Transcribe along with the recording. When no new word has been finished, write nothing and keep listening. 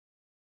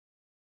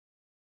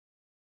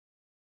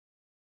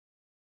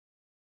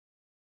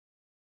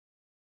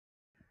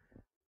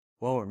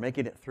Well, we're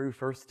making it through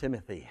 1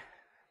 Timothy,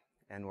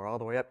 and we're all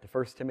the way up to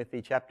 1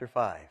 Timothy chapter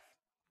 5.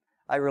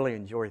 I really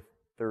enjoy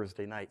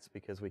Thursday nights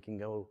because we can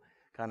go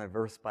kind of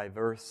verse by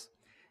verse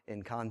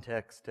in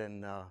context,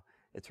 and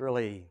it's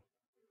really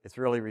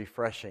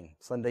refreshing.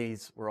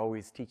 Sundays, we're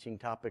always teaching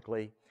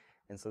topically,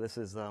 and so this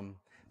is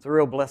it's a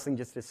real blessing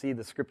just to see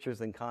the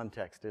scriptures in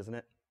context, isn't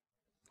it?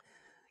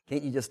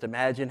 Can't you just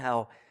imagine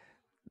how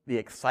the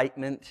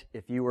excitement,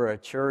 if you were a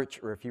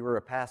church or if you were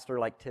a pastor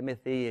like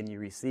Timothy and you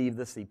receive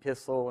this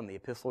epistle and the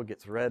epistle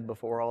gets read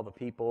before all the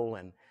people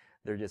and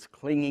they're just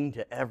clinging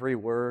to every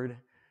word.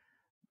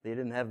 They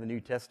didn't have the New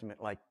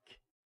Testament like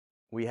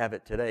we have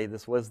it today.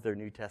 This was their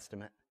New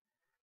Testament.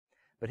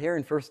 But here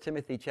in 1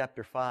 Timothy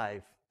chapter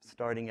 5,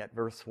 starting at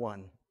verse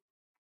 1,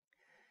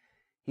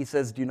 he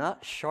says, "Do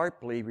not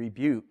sharply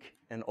rebuke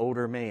an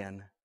older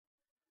man,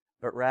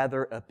 but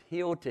rather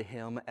appeal to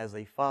him as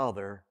a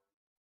father,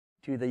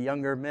 to the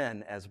younger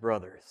men as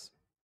brothers."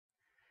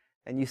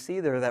 And you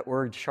see there that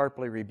word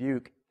sharply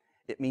rebuke.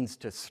 It means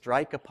to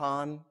strike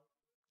upon,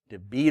 to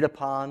beat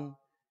upon,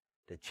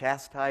 to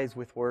chastise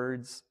with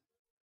words.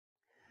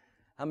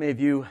 How many of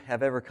you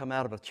have ever come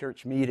out of a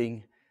church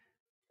meeting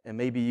and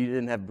maybe you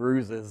didn't have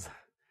bruises,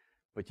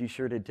 but you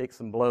sure did take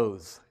some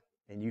blows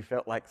and you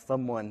felt like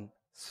someone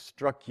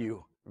struck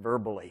you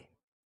verbally?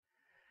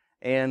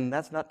 And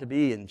that's not to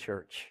be in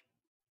church.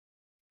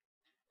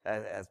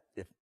 As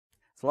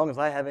long as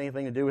I have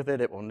anything to do with it,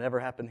 it will never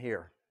happen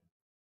here.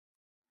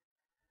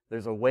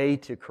 There's a way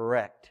to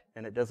correct,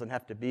 and it doesn't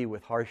have to be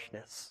with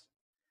harshness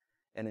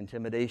and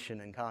intimidation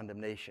and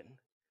condemnation.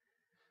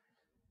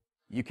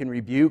 You can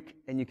rebuke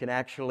and you can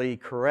actually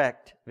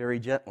correct very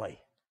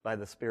gently by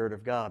the Spirit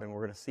of God, and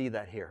we're going to see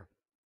that here.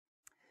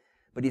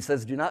 But he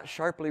says, "Do not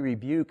sharply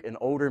rebuke an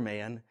older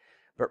man,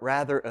 but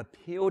rather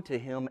appeal to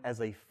him as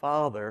a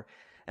father."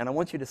 And I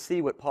want you to see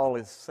what Paul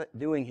is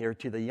doing here,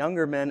 to the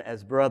younger men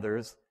as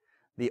brothers,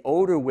 the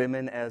older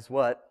women as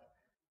what?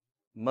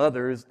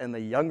 Mothers, and the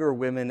younger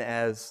women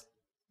as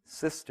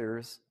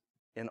sisters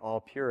in all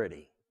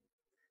purity.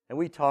 And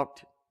we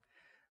talked,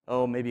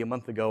 maybe a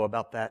month ago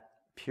about that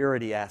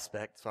purity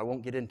aspect, so I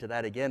won't get into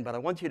that again, but I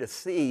want you to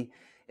see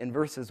in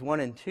verses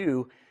 1 and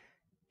 2,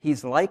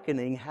 he's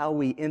likening how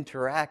we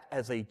interact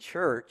as a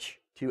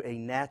church to a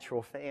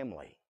natural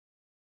family.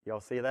 Y'all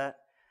see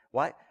that?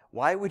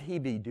 Why would he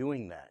be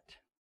doing that?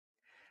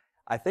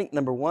 I think,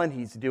 number one,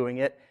 he's doing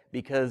it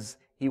because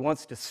he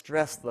wants to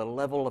stress the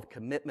level of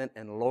commitment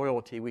and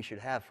loyalty we should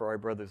have for our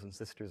brothers and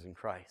sisters in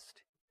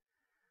Christ.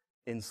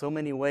 In so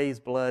many ways,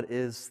 blood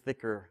is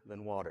thicker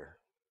than water.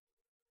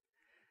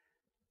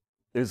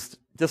 There's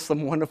just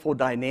some wonderful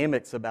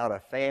dynamics about a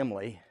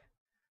family.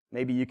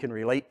 Maybe you can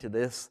relate to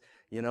this.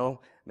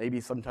 Maybe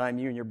sometime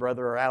you and your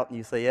brother are out and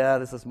you say, "Yeah,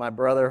 this is my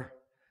brother.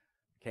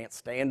 Can't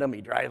stand him.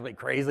 He drives me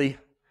crazy.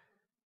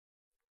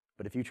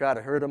 But if you try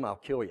to hurt him, I'll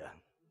kill you."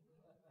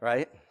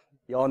 Right?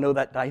 You all know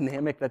that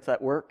dynamic that's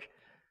at work?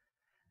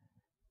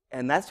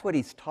 And that's what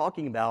he's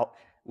talking about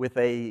with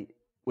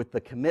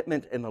the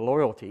commitment and the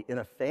loyalty. In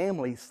a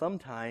family,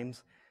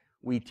 sometimes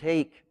we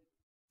take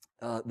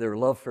their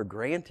love for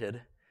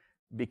granted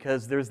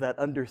because there's that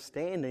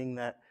understanding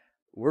that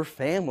we're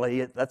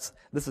family. This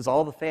is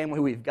all the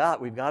family we've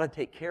got. We've got to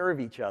take care of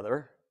each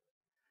other.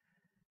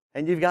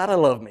 And you've got to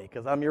love me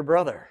because I'm your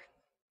brother.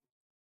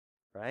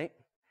 Right?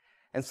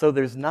 And so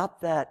there's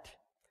not that,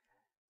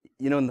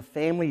 in the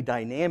family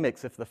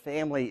dynamics, if the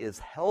family is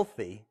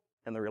healthy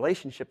and the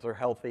relationships are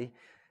healthy,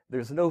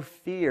 there's no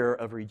fear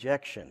of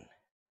rejection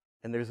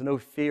and there's no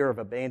fear of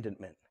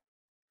abandonment.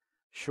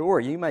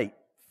 Sure, you might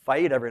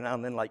fight every now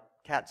and then like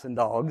cats and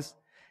dogs,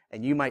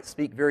 and you might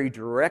speak very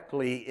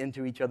directly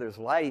into each other's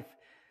life,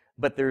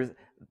 but there's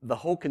the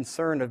whole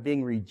concern of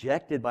being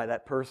rejected by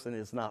that person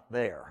is not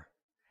there.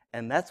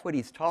 And that's what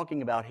he's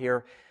talking about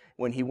here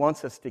when he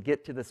wants us to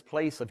get to this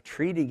place of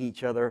treating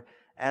each other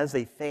as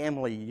a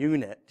family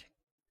unit.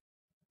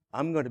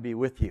 I'm going to be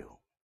with you.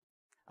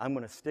 I'm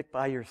going to stick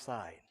by your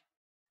side.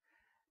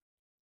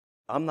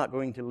 I'm not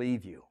going to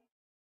leave you.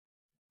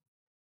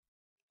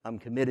 I'm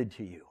committed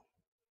to you.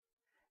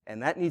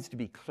 And that needs to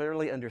be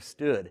clearly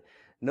understood.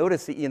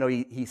 Notice that,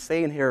 he's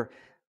saying here,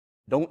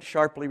 don't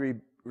sharply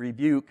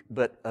rebuke,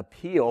 but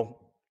appeal.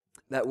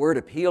 That word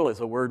appeal is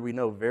a word we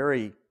know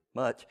very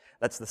much.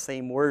 That's the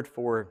same word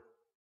for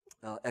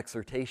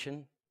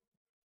exhortation,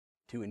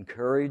 to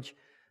encourage,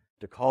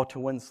 to call to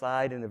one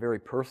side in a very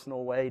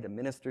personal way, to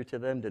minister to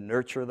them, to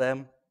nurture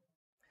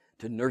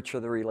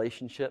the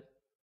relationship.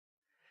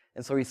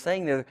 And so he's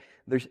saying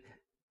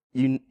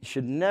you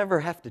should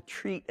never have to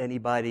treat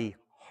anybody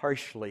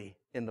harshly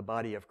in the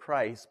body of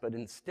Christ, but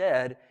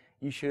instead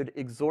you should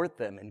exhort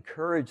them,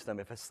 encourage them.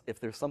 If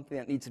there's something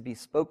that needs to be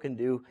spoken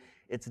to,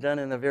 it's done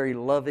in a very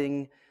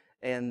loving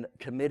and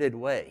committed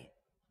way.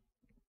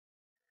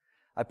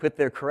 I put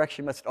there,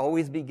 correction must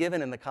always be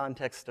given in the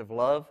context of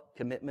love,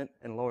 commitment,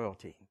 and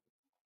loyalty.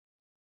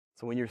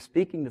 So when you're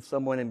speaking to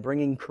someone and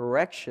bringing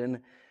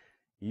correction,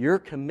 your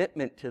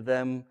commitment to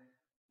them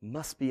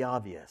must be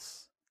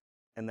obvious.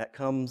 And that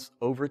comes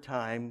over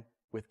time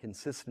with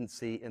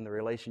consistency in the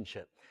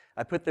relationship.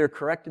 I put there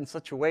correct in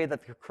such a way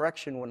that the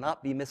correction will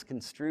not be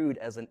misconstrued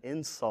as an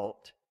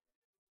insult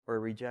or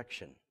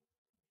rejection.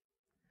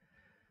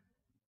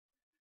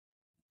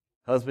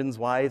 Husbands,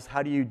 wives,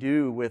 how do you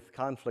do with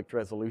conflict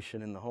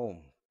resolution in the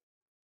home?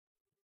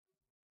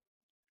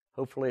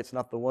 Hopefully it's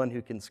not the one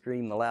who can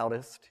scream the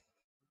loudest.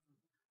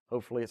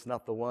 Hopefully it's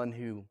not the one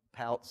who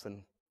pouts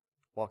and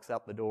walks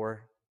out the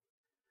door.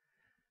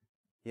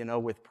 You know,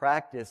 with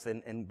practice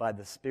and by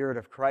the Spirit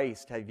of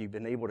Christ, have you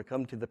been able to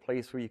come to the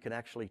place where you can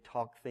actually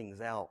talk things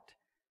out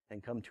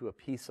and come to a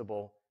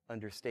peaceable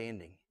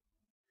understanding?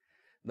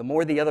 The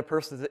more the other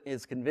person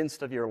is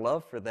convinced of your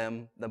love for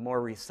them, the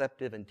more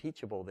receptive and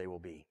teachable they will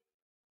be.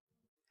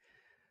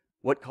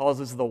 What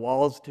causes the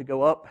walls to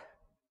go up?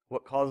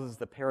 What causes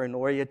the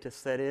paranoia to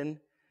set in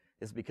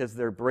is because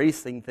they're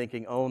bracing,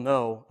 thinking, oh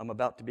no, I'm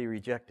about to be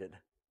rejected.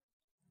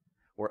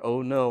 Or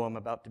oh no, I'm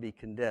about to be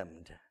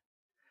condemned.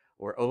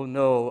 Or oh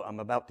no,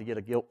 I'm about to get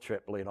a guilt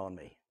trip laid on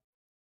me.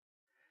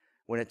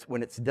 When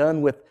it's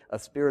done with a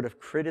spirit of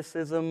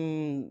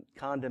criticism,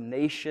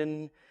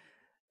 condemnation,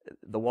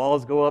 the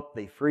walls go up,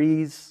 they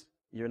freeze.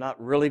 You're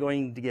not really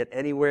going to get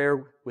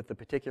anywhere with the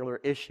particular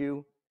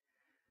issue.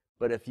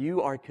 But if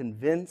you are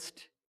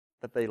convinced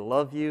that they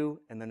love you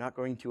and they're not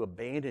going to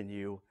abandon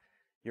you,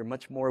 you're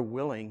much more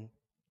willing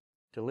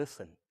to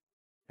listen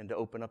and to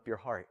open up your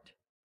heart.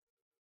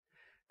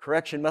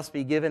 Correction must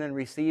be given and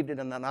received in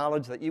the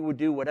knowledge that you will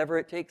do whatever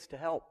it takes to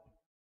help.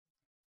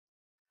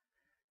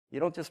 You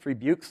don't just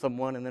rebuke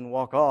someone and then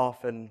walk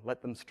off and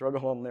let them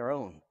struggle on their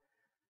own.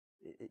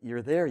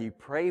 You're there, you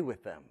pray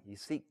with them, you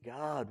seek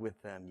God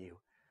with them,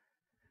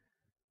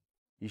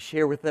 you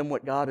share with them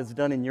what God has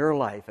done in your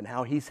life and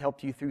how He's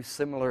helped you through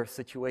similar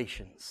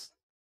situations.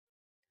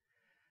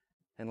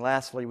 And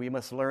lastly, we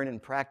must learn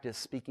and practice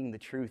speaking the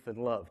truth in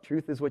love.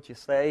 Truth is what you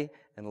say,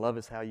 and love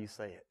is how you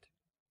say it.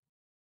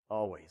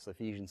 Always.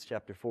 Ephesians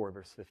chapter 4,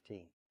 verse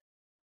 15.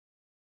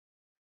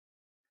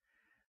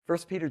 1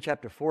 Peter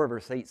chapter 4,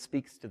 verse 8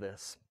 speaks to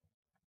this.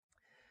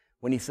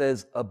 When he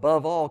says,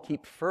 above all,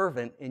 keep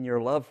fervent in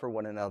your love for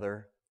one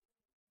another,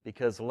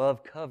 because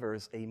love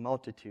covers a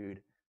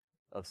multitude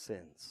of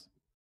sins.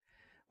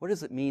 What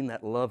does it mean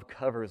that love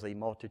covers a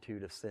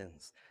multitude of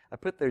sins? I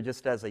put there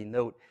just as a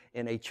note,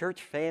 in a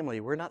church family,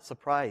 we're not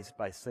surprised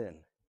by sin.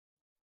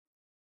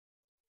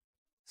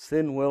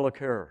 Sin will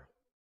occur,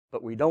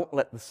 but we don't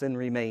let the sin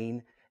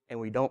remain, and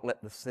we don't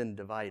let the sin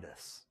divide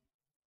us.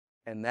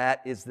 And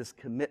that is this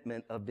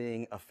commitment of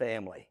being a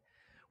family,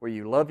 where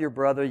you love your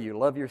brother, you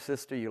love your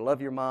sister, you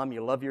love your mom,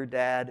 you love your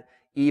dad,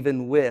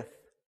 even with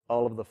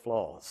all of the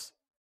flaws.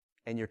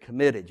 And you're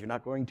committed. You're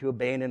not going to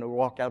abandon or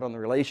walk out on the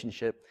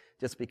relationship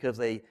just because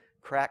a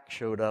crack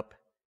showed up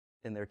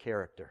in their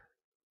character.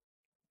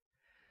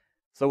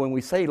 So when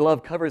we say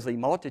love covers a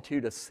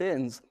multitude of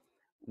sins,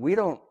 we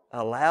don't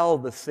allow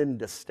the sin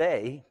to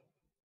stay.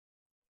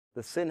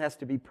 The sin has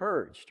to be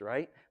purged,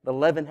 right? The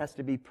leaven has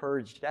to be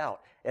purged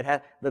out.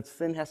 The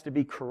sin has to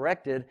be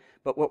corrected,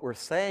 but what we're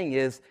saying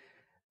is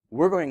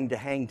we're going to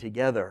hang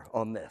together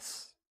on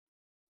this.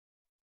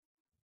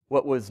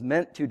 What was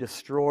meant to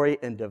destroy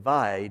and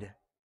divide,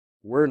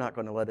 we're not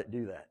going to let it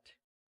do that.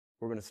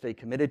 We're going to stay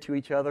committed to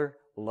each other,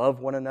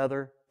 love one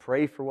another,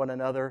 pray for one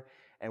another,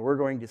 and we're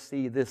going to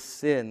see this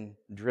sin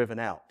driven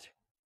out.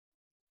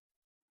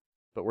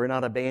 But we're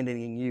not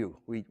abandoning you.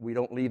 We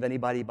don't leave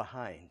anybody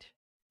behind.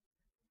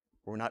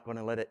 We're not going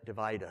to let it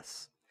divide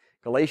us.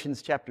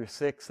 Galatians chapter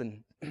 6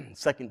 and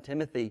 2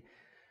 Timothy,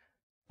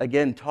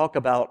 again, talk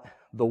about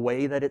the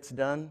way that it's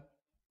done.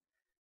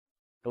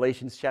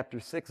 Galatians chapter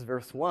 6,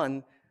 verse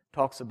 1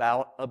 talks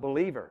about a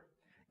believer.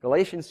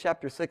 Galatians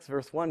chapter 6,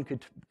 verse 1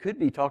 could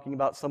be talking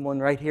about someone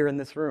right here in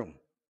this room,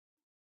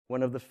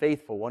 one of the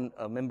faithful,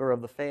 a member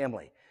of the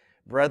family.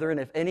 Brethren,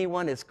 if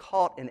anyone is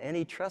caught in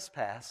any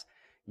trespass,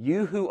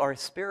 you who are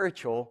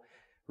spiritual,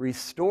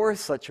 restore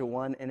such a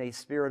one in a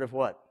spirit of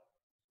what?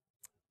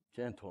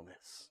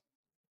 Gentleness,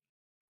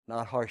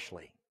 not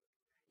harshly.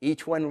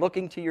 Each one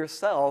looking to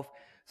yourself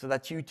so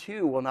that you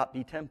too will not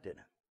be tempted.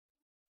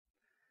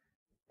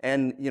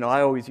 And,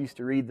 I always used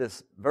to read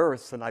this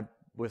verse and I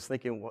was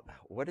thinking,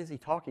 what is he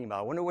talking about?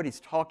 I wonder what he's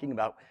talking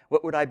about.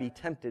 What would I be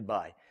tempted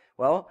by?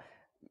 Well,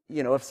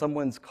 if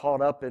someone's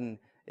caught up in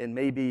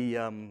maybe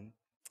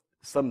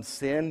some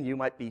sin, you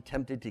might be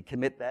tempted to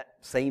commit that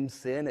same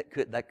sin.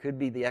 That could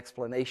be the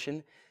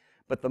explanation.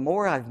 But the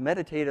more I've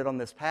meditated on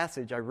this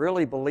passage, I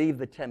really believe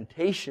the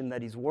temptation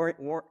that he's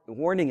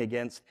warning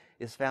against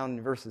is found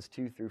in verses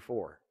 2 through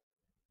 4.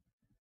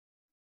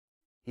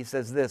 He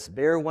says this,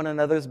 bear one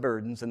another's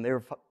burdens and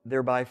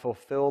thereby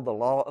fulfill the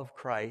law of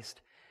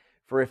Christ.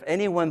 For if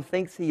anyone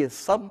thinks he is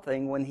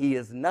something when he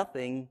is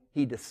nothing,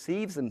 he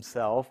deceives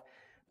himself.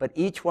 But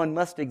each one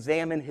must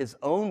examine his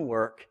own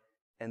work,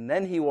 and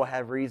then he will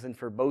have reason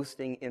for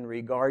boasting in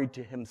regard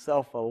to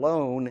himself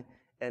alone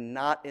and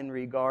not in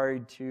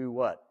regard to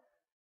what?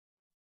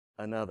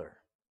 Another.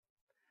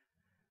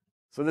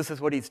 So this is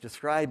what he's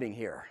describing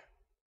here.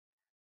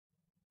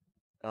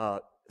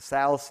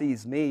 Sal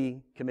sees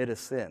me commit a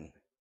sin.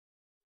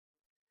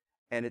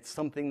 and it's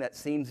something that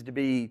seems to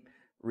be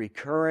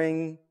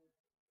recurring,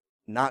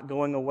 not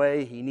going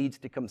away. He needs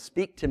to come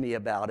speak to me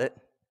about it.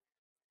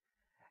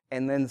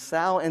 And then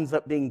Sal ends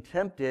up being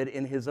tempted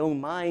in his own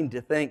mind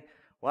to think,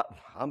 well,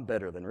 I'm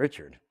better than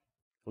Richard.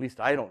 At least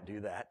I don't do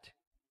that.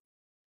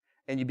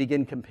 And you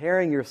begin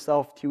comparing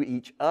yourself to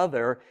each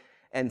other,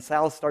 and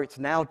Sal starts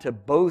now to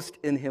boast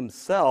in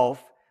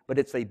himself, but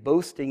it's a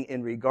boasting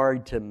in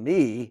regard to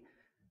me.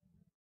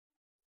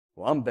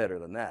 Well, I'm better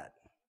than that.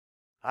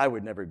 I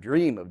would never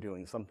dream of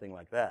doing something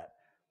like that.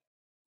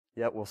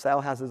 Yeah, well,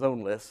 Sal has his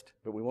own list,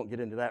 but we won't get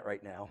into that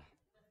right now.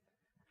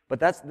 But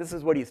this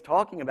is what he's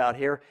talking about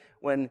here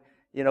when,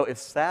 if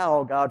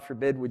Sal, God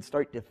forbid, would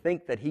start to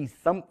think that he's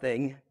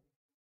something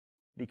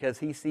because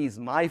he sees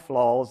my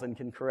flaws and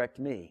can correct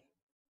me.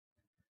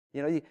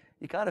 You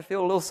kind of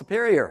feel a little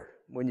superior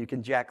when you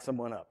can jack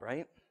someone up,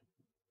 right?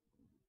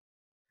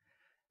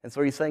 And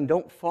so he's saying,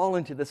 don't fall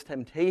into this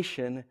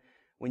temptation.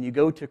 When you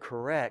go to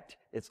correct,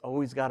 it's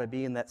always got to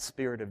be in that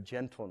spirit of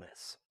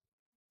gentleness.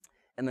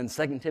 And then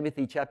 2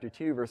 Timothy chapter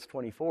 2, verse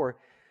 24,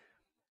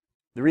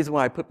 the reason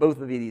why I put both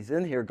of these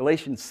in here,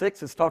 Galatians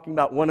 6 is talking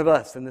about one of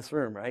us in this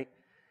room, right?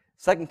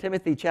 2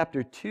 Timothy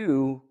chapter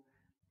 2,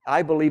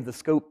 I believe the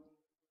scope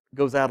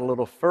goes out a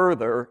little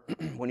further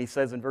when he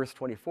says in verse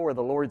 24,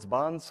 the Lord's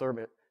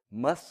bondservant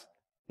must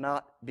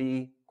not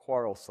be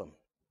quarrelsome.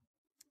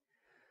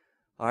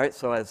 All right,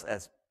 so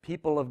as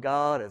people of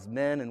God, as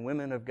men and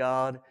women of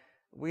God,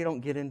 we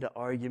don't get into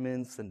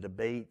arguments and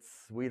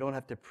debates. We don't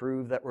have to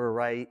prove that we're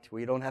right.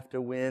 We don't have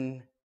to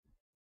win.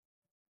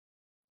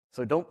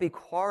 So don't be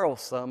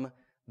quarrelsome,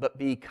 but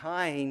be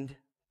kind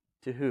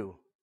to who?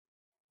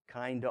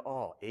 Kind to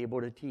all,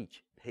 able to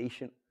teach,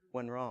 patient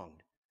when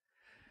wronged.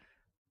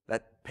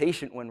 That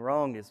patient when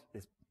wronged is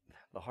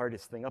the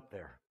hardest thing up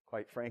there,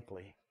 quite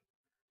frankly.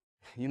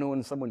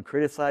 When someone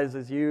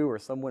criticizes you or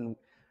someone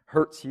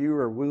hurts you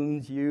or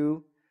wounds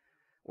you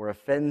or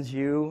offends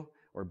you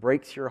or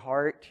breaks your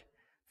heart,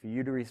 for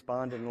you to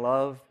respond in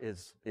love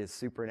is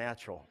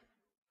supernatural.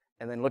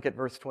 And then look at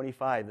verse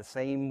 25, the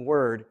same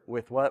word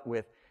with what?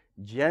 With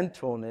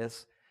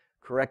gentleness,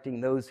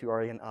 correcting those who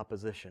are in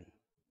opposition.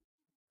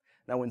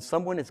 Now, when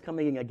someone is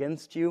coming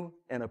against you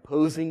and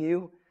opposing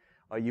you,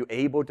 are you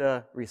able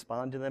to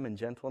respond to them in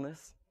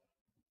gentleness?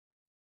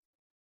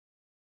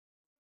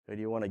 Or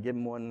do you want to give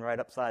them one right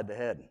upside the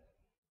head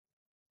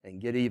and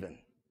get even?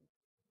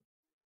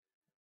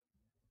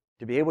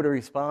 To be able to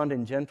respond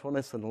in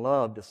gentleness and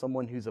love to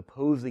someone who's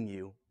opposing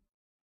you,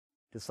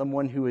 to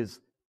someone who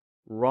is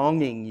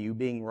wronging you,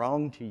 being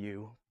wrong to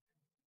you,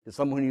 to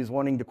someone who's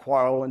wanting to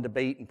quarrel and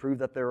debate and prove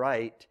that they're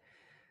right,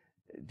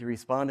 to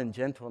respond in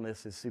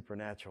gentleness is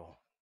supernatural,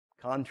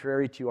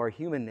 contrary to our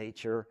human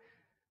nature,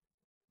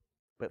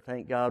 but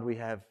thank God we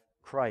have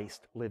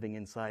Christ living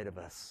inside of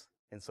us,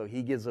 and so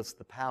He gives us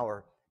the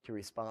power to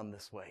respond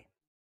this way.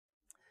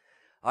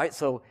 All right,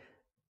 so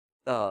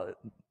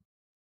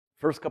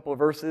first couple of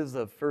verses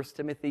of 1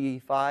 Timothy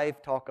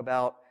 5 talk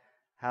about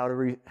how to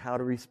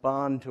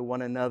respond to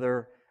one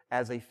another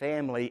as a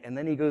family. And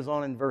then he goes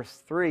on in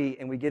verse 3,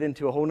 and we get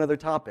into a whole other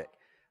topic.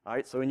 All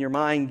right, so in your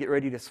mind, get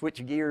ready to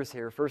switch gears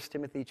here. 1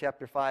 Timothy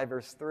chapter 5,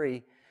 verse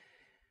 3.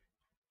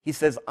 He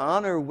says,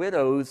 honor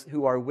widows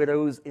who are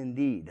widows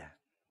indeed.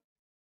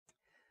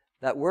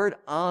 That word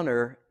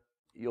honor,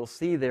 you'll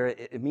see there,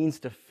 it means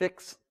to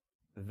fix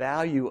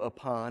value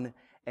upon,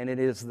 and it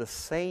is the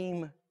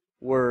same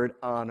word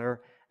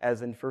honor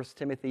as in 1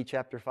 Timothy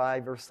chapter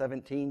 5, verse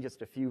 17,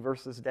 just a few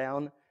verses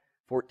down,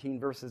 14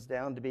 verses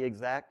down to be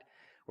exact,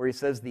 where he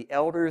says, the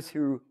elders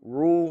who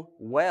rule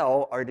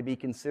well are to be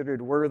considered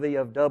worthy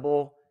of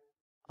double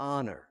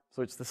honor.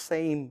 So it's the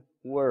same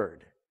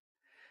word.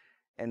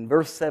 And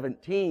verse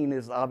 17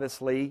 is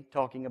obviously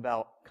talking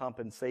about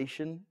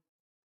compensation.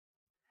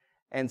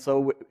 And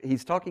so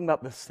he's talking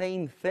about the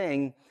same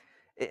thing,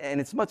 and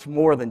it's much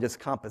more than just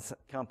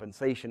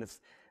compensation.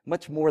 It's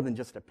much more than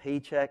just a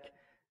paycheck.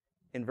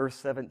 In verse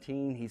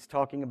 17, he's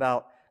talking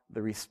about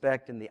the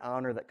respect and the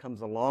honor that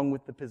comes along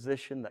with the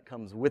position, that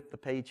comes with the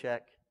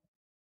paycheck,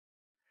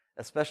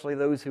 especially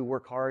those who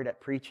work hard at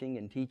preaching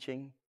and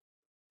teaching.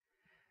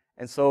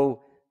 And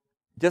so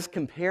just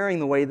comparing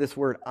the way this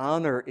word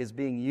honor is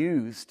being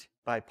used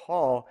by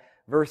Paul,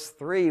 verse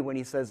 3, when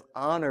he says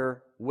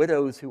honor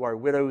widows who are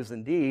widows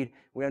indeed,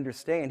 we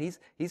understand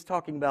he's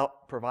talking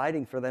about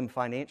providing for them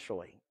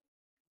financially,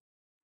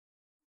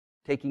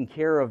 taking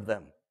care of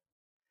them.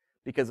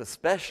 Because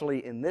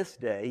especially in this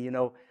day,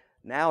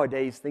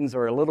 nowadays things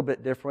are a little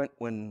bit different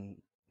when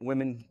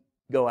women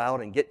go out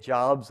and get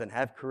jobs and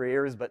have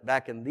careers. But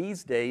back in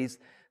these days,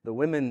 the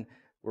women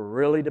were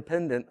really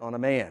dependent on a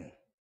man.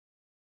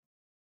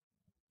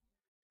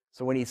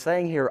 So when he's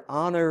saying here,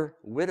 honor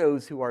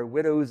widows who are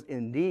widows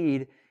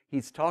indeed,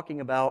 he's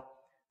talking about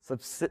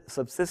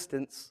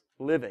subsistence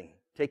living,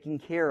 taking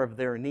care of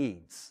their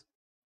needs.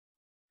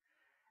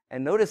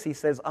 And notice he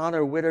says,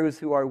 honor widows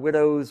who are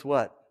widows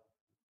what?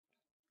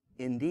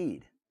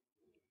 Indeed.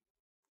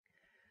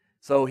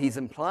 So he's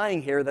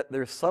implying here that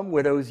there's some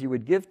widows you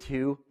would give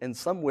to and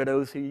some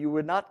widows who you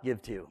would not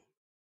give to.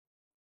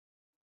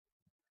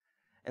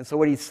 And so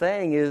what he's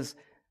saying is,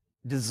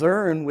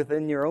 discern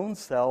within your own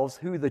selves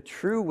who the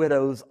true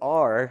widows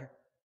are,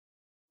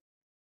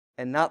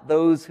 and not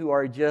those who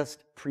are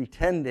just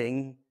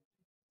pretending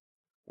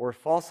or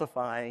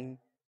falsifying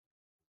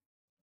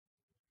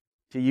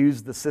to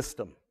use the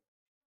system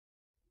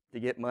to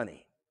get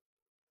money.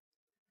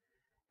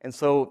 And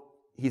so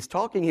he's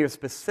talking here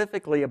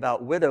specifically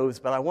about widows,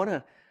 but I want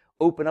to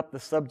open up the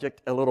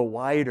subject a little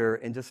wider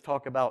and just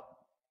talk about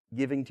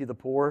giving to the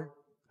poor.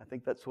 I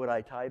think that's what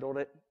I titled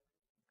it.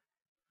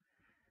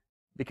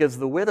 Because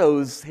the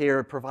widows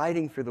here,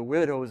 providing for the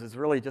widows, is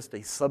really just a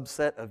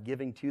subset of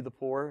giving to the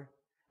poor.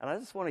 And I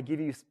just want to give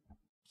you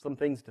some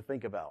things to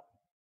think about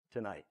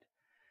tonight.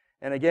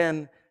 And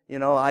again,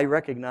 I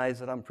recognize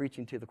that I'm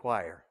preaching to the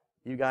choir.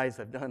 You guys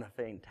have done a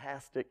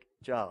fantastic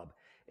job.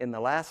 In the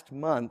last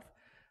month,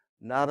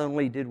 not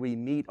only did we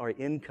meet our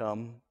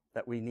income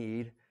that we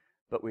need,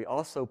 but we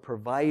also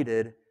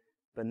provided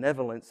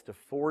benevolence to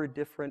 4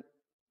 different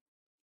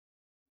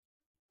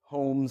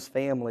homes,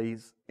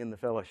 families in the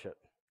fellowship.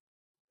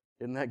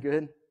 Isn't that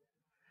good?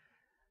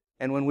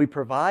 And when we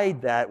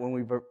provide that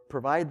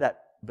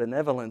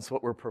benevolence,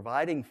 what we're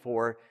providing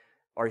for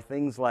are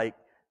things like,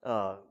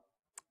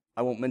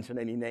 I won't mention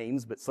any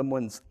names, but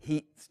someone's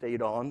heat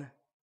stayed on,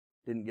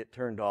 didn't get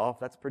turned off.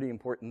 That's pretty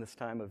important this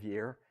time of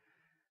year.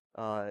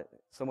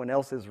 Someone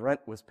else's rent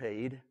was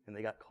paid, and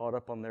they got caught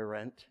up on their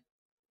rent.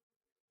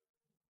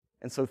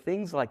 And so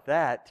things like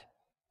that,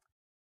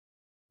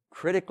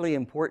 critically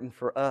important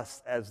for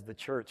us as the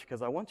church,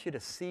 because I want you to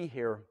see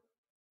here,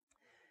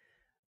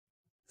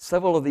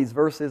 several of these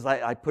verses,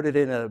 I put it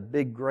in a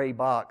big gray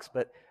box,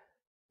 but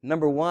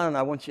number one,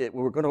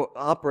 we're going to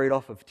operate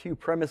off of 2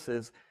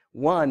 premises.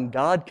 One,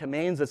 God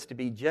commands us to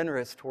be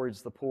generous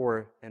towards the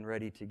poor and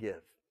ready to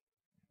give.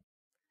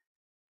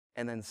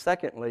 And then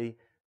secondly,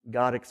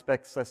 God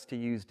expects us to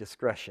use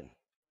discretion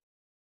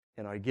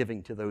in our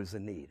giving to those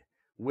in need.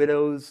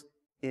 Widows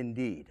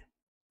indeed,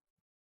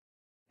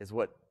 is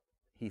what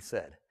he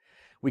said.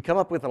 We come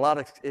up with a lot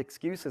of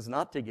excuses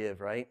not to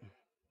give, right?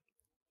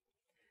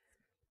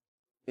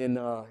 In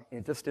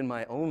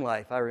my own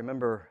life, I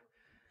remember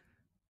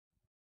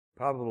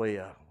probably,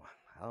 I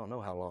don't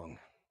know how long,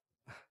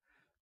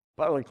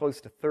 probably close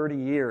to 30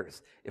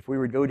 years, if we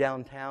would go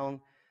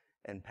downtown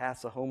and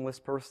pass a homeless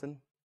person,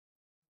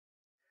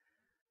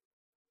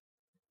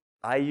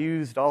 I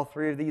used all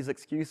 3 of these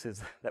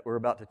excuses that we're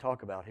about to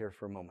talk about here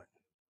for a moment.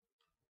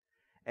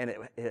 And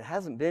it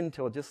hasn't been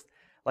until just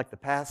like the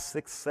past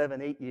 6,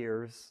 7, 8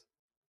 years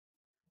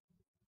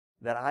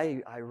that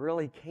I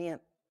really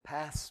can't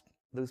pass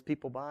those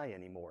people by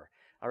anymore.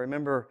 I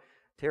remember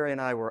Terry and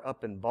I were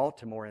up in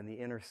Baltimore in the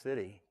inner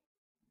city,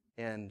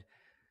 and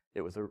it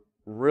was a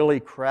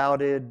really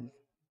crowded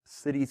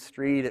city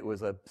street. It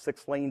was a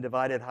 6-lane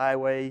divided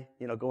highway,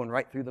 going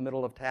right through the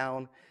middle of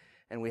town.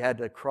 And we had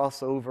to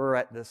cross over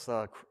at this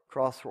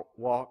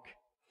crosswalk.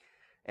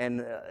 And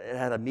it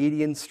had a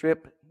median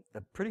strip,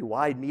 a pretty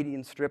wide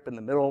median strip in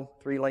the middle,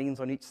 3 lanes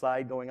on each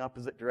side going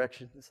opposite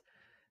directions.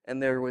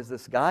 And there was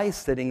this guy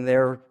sitting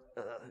there,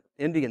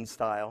 Indian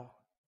style.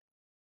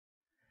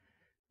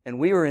 And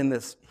we were in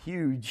this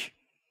huge,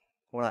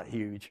 well, not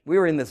huge, we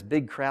were in this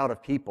big crowd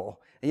of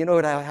people. And you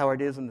know how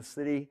it is in the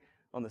city,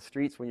 on the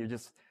streets, when you're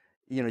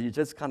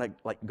just kind of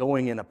like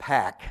going in a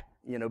pack,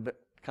 but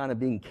kind of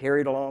being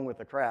carried along with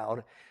the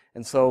crowd.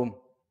 And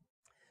so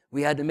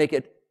we had to make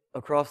it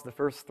across the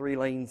first 3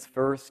 lanes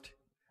first,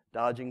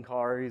 dodging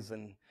cars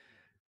and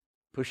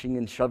pushing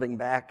and shoving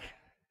back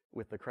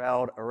with the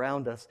crowd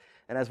around us.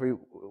 And as we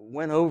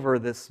went over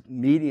this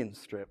median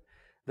strip,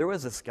 there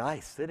was this guy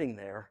sitting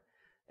there,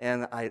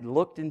 and I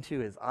looked into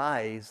his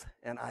eyes,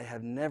 and I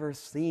have never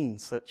seen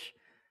such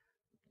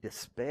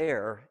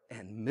despair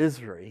and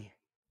misery.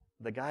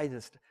 The guy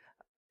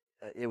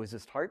it was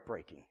just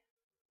heartbreaking.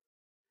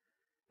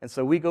 And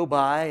so we go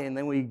by, and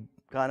then we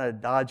kind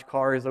of dodge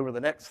cars over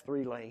the next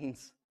 3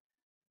 lanes.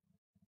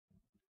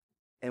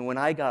 And when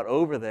I got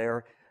over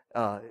there,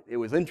 it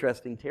was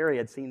interesting. Terry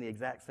had seen the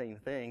exact same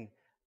thing.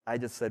 I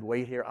just said,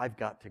 wait here, I've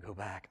got to go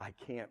back. I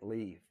can't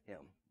leave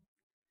him.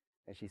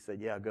 And she said,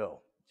 yeah,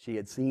 go. She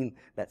had seen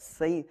that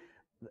same,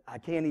 I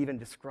can't even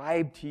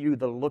describe to you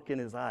the look in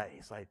his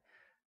eyes.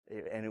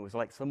 And it was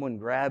like someone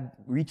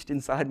reached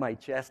inside my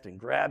chest and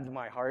grabbed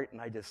my heart,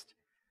 and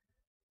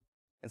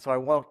so I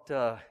walked,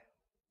 and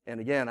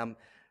again,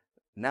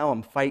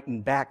 I'm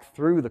fighting back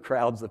through the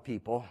crowds of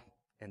people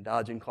and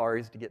dodging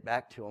cars to get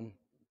back to him.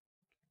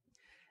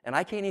 And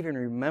I can't even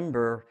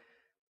remember,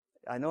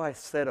 I know I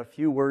said a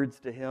few words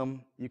to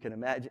him. You can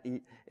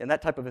imagine, in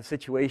that type of a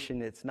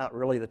situation, it's not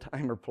really the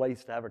time or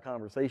place to have a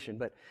conversation,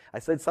 but I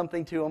said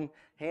something to him,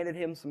 handed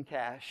him some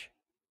cash.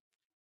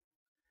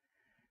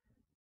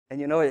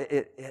 And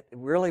it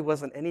really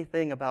wasn't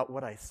anything about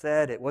what I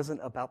said. It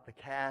wasn't about the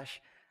cash.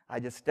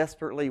 I just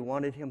desperately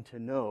wanted him to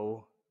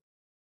know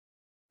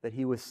that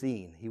he was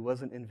seen. He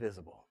wasn't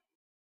invisible.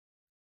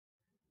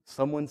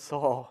 Someone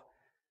saw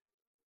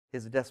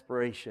his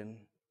desperation,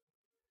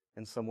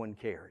 and someone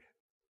cared.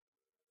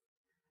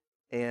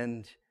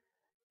 And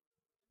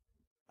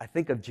I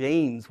think of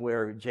James,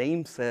 where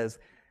James says,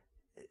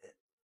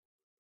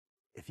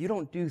 if you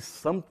don't do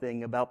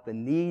something about the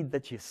need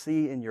that you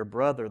see in your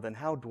brother, then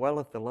how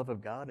dwelleth the love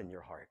of God in your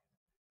heart?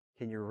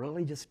 Can you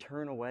really just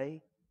turn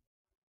away?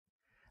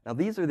 Now,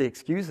 these are the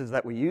excuses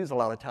that we use a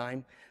lot of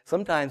time.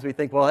 Sometimes we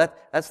think, well,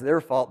 that's their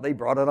fault. They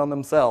brought it on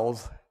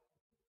themselves.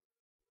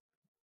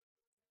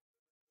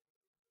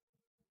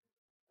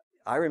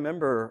 I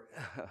remember,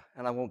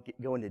 and I won't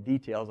go into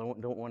details,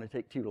 don't want to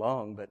take too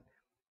long, but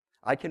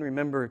I can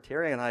remember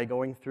Terry and I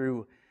going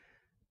through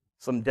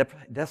some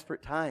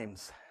desperate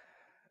times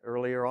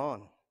earlier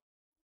on.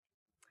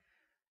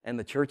 And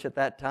the church at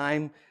that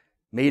time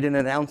made an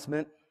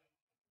announcement.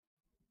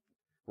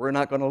 We're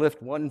not going to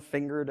lift one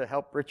finger to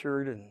help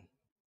Richard, and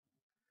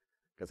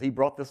because he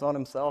brought this on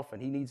himself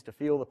and he needs to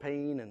feel the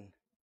pain.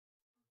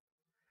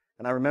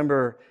 And I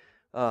remember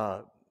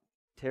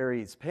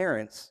Terry's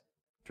parents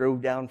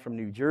drove down from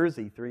New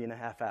Jersey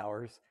 3.5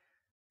 hours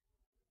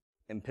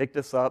and picked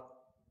us up,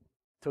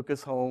 took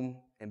us home,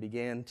 and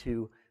began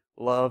to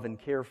love and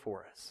care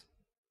for us.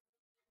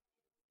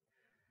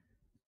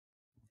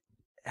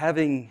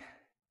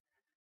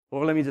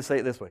 Well, let me just say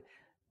it this way.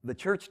 The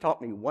church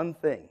taught me one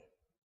thing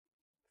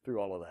through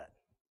all of that.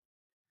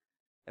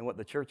 And what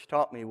the church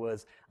taught me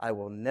was, I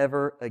will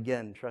never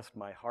again trust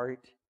my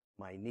heart,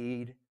 my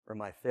need, or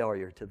my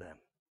failure to them.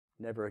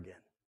 Never again.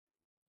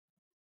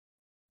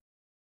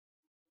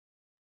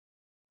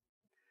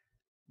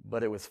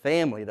 But it was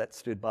family that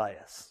stood by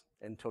us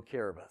and took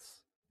care of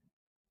us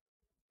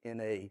in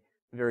a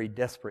very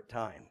desperate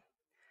time.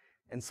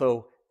 And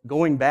so,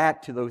 going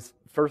back to those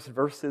first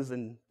verses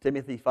in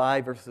Timothy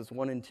 5, verses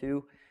 1 and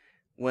 2,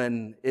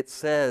 when it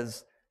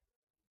says,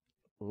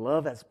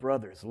 love as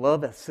brothers,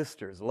 love as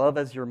sisters, love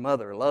as your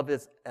mother, love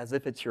as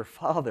if it's your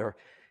father,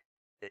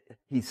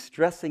 he's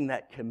stressing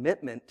that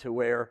commitment to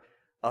where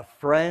a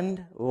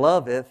friend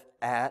loveth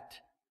at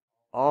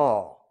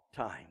all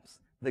times,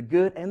 the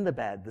good and the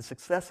bad, the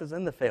successes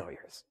and the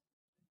failures.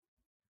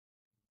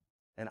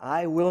 And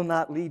I will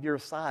not leave your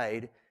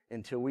side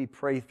until we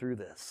pray through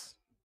this.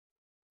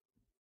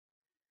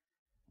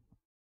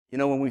 You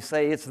know, when we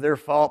say it's their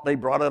fault, they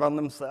brought it on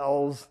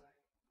themselves,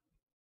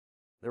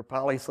 they're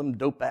probably some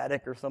dope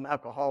addict or some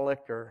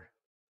alcoholic, or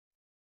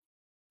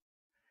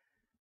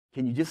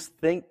can you just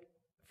think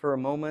for a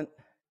moment,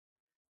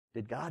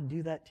 did God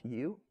do that to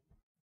you?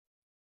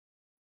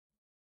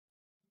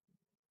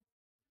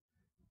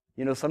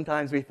 You know,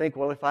 sometimes we think,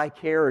 well, if I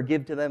care or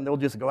give to them, they'll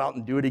just go out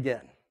and do it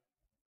again.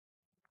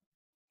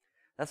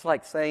 That's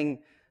like saying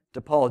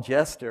to Paul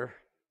Jester,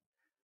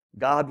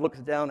 God looks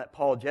down at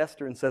Paul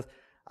Jester and says,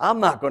 I'm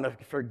not going to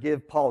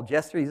forgive Paul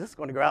Jester. He's just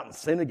going to go out and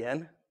sin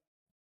again.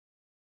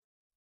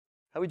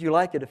 How would you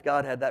like it if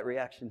God had that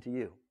reaction to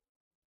you?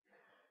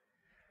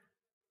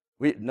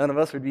 None of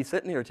us would be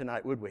sitting here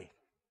tonight, would we?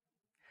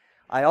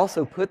 I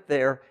also put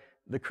there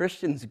the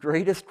Christian's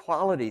greatest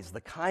qualities, the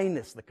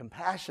kindness, the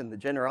compassion, the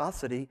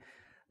generosity.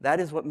 That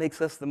is what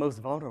makes us the most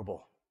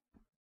vulnerable.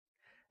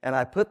 And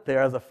I put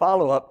there as a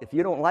follow-up, if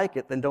you don't like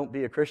it, then don't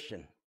be a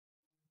Christian.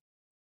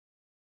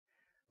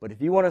 But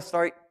if you want to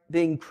start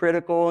being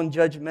critical and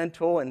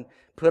judgmental and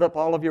put up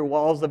all of your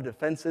walls of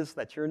defenses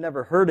that you're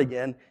never hurt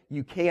again,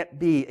 you can't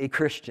be a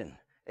Christian.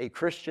 A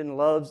Christian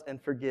loves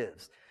and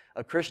forgives.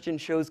 A Christian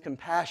shows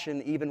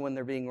compassion even when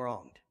they're being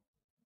wronged.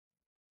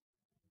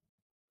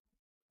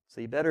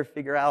 So you better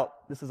figure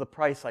out, this is a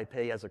price I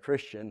pay as a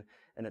Christian,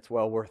 and it's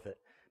well worth it,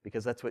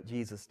 because that's what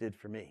Jesus did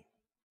for me.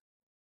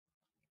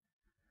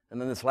 And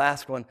then this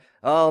last one,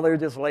 oh, they're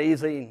just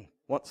lazy and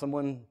want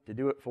someone to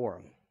do it for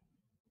them.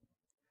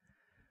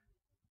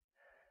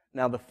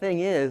 Now, the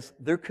thing is,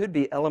 there could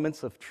be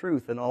elements of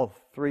truth in all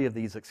three of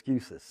these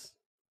excuses.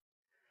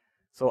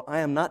 So I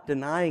am not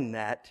denying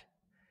that,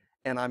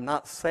 and I'm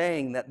not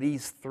saying that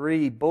these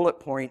 3 bullet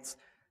points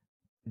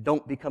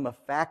don't become a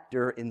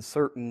factor in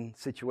certain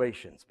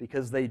situations,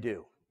 because they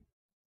do.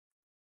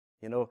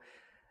 You know,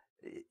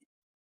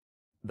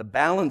 the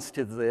balance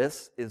to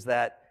this is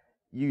that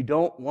you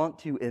don't want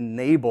to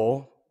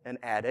enable an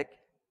addict.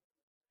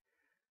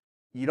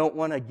 You don't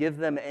want to give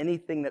them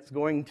anything that's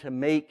going to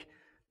make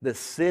the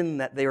sin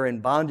that they are in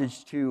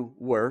bondage to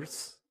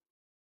worse.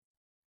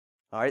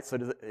 All right, so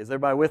is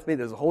everybody with me?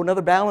 There's a whole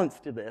other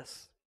balance to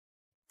this.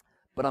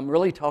 But I'm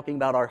really talking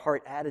about our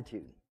heart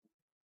attitude.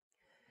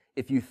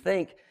 If you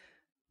think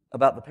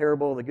about the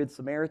parable of the Good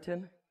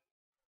Samaritan,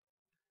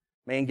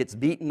 man gets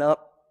beaten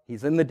up,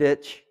 he's in the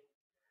ditch.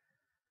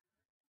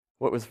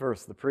 What was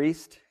first, the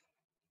priest?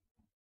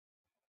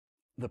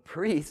 The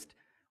priest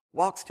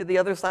walks to the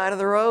other side of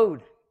the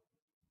road.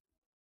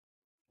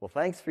 Well,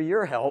 thanks for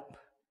your help.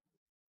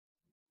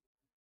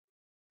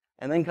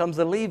 And then comes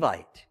a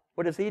Levite.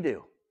 What does he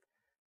do?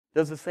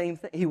 Does the same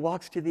thing. He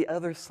walks to the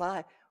other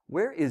side.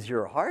 Where is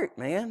your heart,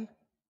 man?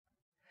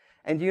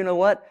 And you know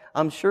what?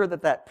 I'm sure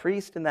that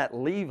priest and that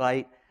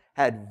Levite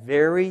had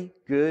very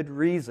good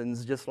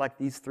reasons, just like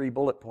these 3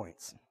 bullet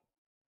points.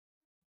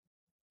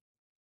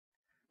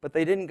 But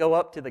they didn't go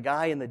up to the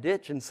guy in the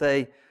ditch and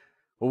say,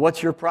 well,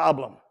 what's your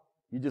problem?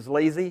 You just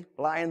lazy,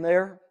 lying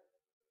there?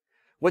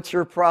 What's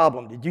your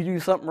problem? Did you do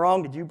something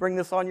wrong? Did you bring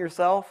this on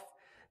yourself?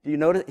 Do you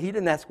notice? He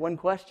didn't ask one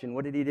question.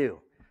 What did he do?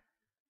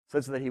 It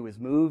says that he was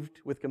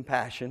moved with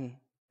compassion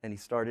and he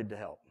started to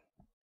help.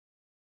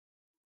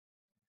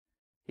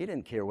 He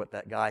didn't care what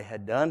that guy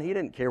had done. He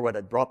didn't care what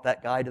had brought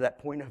that guy to that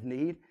point of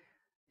need.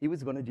 He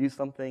was going to do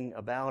something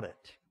about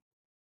it.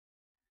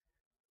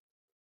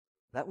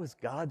 That was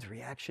God's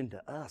reaction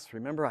to us.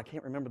 Remember, I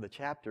can't remember the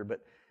chapter,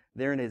 but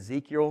there in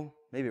Ezekiel,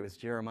 maybe it was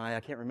Jeremiah, I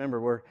can't remember,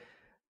 where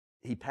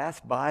he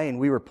passed by and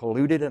we were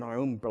polluted in our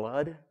own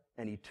blood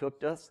and he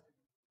took us.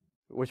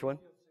 Which one?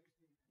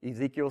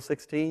 Ezekiel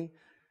 16.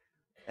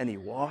 And he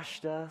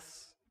washed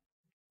us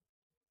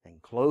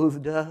and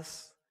clothed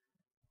us.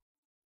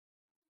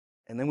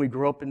 And then we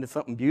grow up into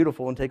something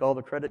beautiful and take all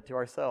the credit to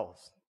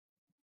ourselves.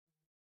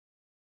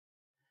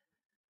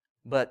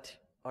 But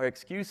our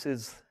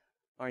excuses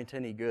aren't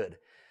any good.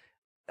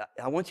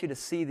 I want you to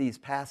see these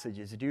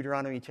passages.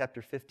 Deuteronomy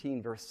chapter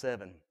 15, verse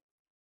 7.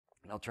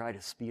 And I'll try to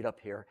speed up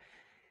here.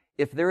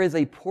 If there is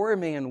a poor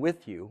man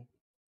with you,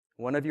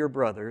 one of your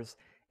brothers,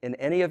 in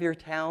any of your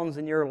towns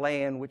in your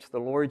land which the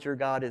Lord your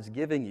God is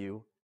giving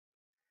you,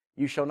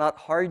 you shall not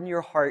harden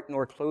your heart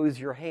nor close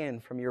your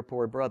hand from your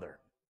poor brother.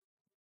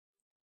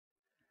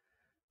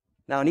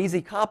 Now, an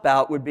easy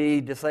cop-out would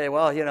be to say,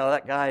 well,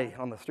 that guy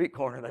on the street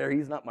corner there,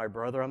 he's not my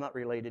brother. I'm not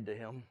related to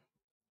him.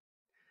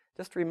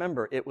 Just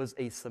remember, it was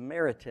a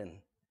Samaritan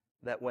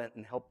that went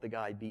and helped the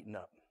guy beaten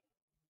up.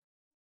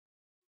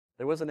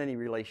 There wasn't any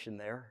relation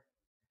there.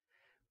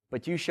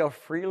 But you shall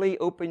freely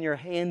open your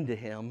hand to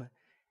him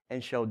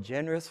and shall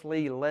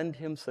generously lend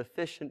him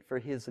sufficient for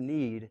his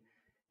need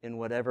in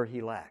whatever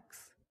he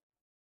lacks.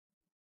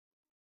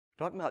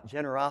 Talking about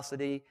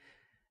generosity,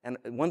 and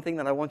one thing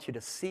that I want you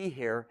to see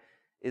here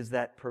is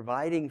that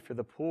providing for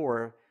the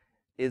poor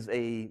is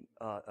a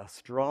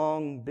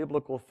strong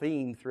biblical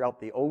theme throughout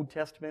the Old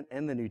Testament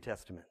and the New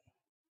Testament.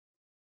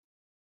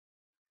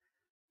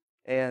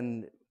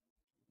 And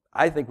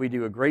I think we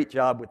do a great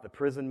job with the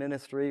prison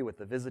ministry, with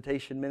the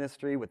visitation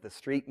ministry, with the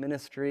street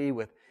ministry,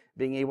 with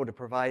being able to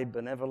provide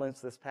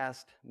benevolence this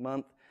past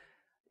month.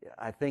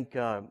 I think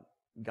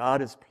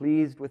God is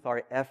pleased with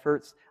our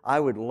efforts. I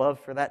would love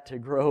for that to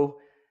grow.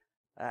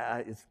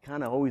 It's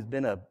kind of always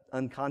been a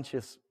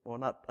unconscious, well,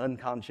 not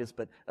unconscious,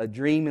 but a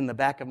dream in the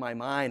back of my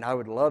mind. I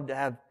would love to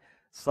have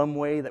some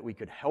way that we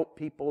could help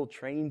people,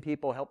 train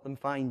people, help them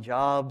find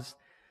jobs,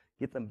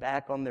 get them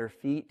back on their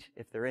feet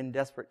if they're in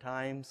desperate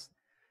times.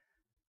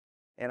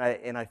 And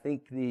I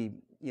think the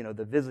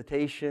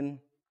visitation,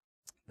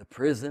 the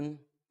prison,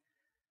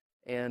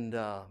 and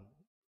what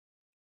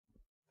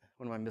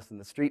am I missing?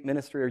 The street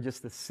ministry are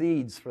just the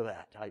seeds for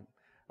that.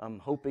 I'm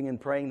hoping and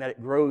praying that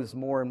it grows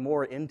more and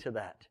more into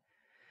that.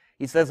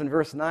 He says in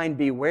verse 9,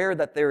 beware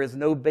that there is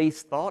no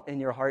base thought in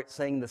your heart,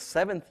 saying the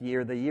seventh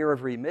year, the year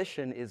of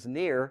remission, is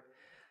near.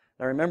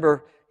 Now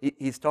remember,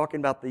 he's talking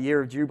about the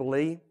year of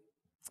Jubilee,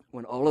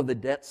 when all of the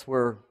debts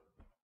were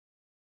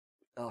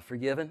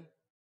forgiven.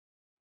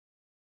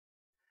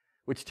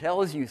 Which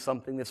tells you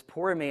something. This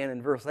poor man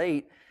in verse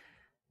 8,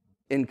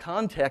 in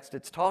context,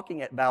 it's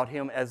talking about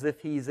him as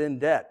if he's in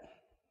debt.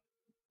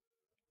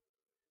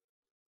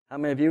 How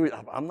many of you,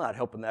 I'm not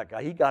helping that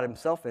guy. He got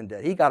himself in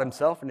debt. He got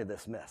himself into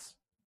this mess.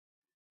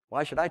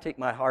 Why should I take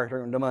my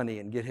hard-earned money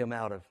and get him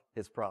out of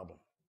his problem?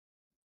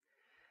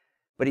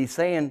 But he's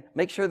saying,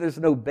 make sure there's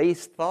no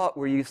base thought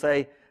where you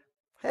say,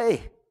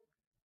 hey,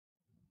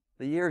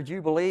 the year of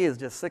Jubilee is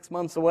just 6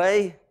 months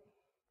away.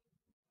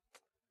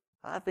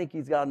 I think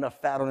he's got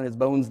enough fat on his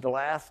bones to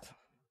last.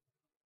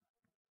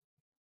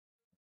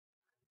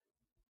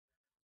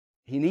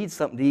 He needs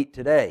something to eat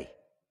today.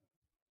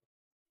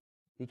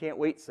 He can't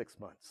wait 6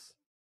 months.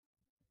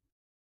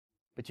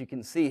 But you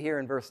can see here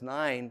in verse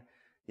 9,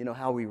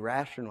 how we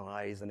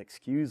rationalize and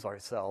excuse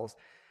ourselves.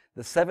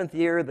 The seventh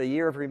year, the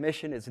year of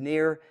remission, is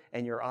near,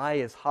 and your eye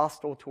is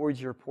hostile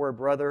towards your poor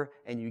brother,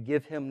 and you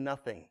give him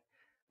nothing,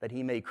 that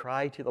he may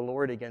cry to the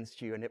Lord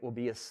against you, and it will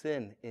be a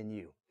sin in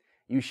you.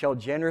 You shall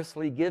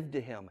generously give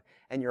to him,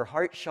 and your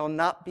heart shall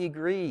not be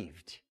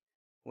grieved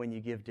when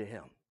you give to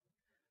him.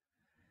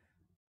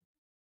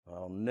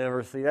 I'll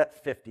never see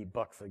that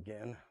 $50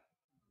 again.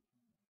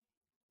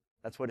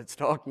 That's what it's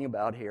talking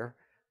about here.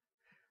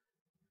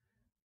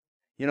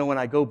 When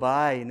I go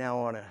by now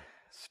on a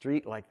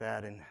street like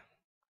that and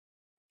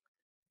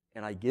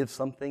I give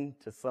something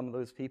to some of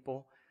those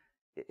people,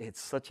 it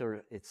sets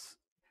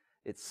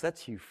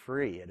you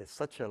free. It is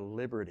such a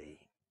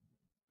liberty.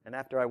 And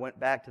after I went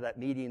back to that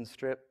and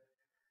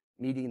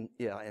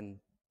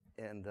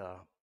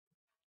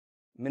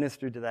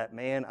ministered to that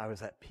man, I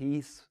was at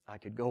peace. I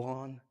could go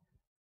on.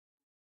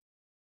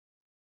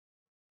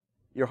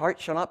 Your heart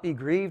shall not be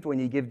grieved when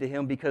you give to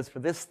him, because for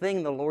this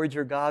thing the Lord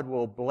your God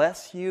will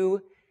bless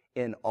you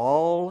in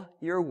all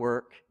your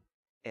work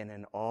and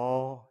in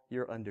all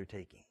your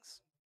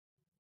undertakings.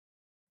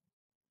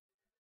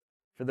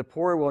 For the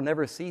poor will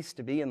never cease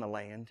to be in the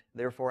land.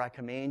 Therefore I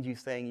command you,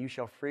 saying, you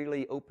shall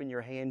freely open your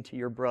hand to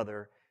your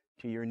brother,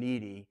 to your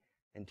needy,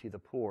 and to the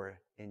poor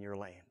in your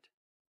land.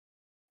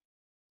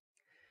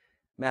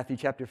 Matthew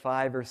chapter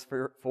 5, verse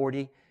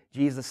 40,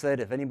 Jesus said,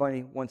 if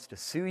anybody wants to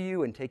sue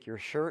you and take your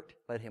shirt,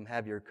 let him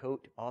have your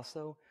coat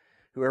also.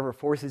 Whoever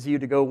forces you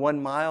to go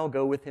 1 mile,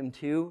 go with him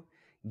 2.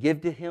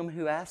 Give to him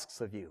who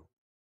asks of you,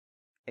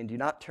 and do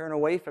not turn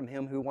away from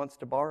him who wants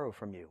to borrow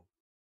from you.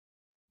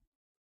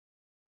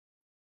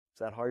 Is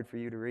that hard for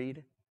you to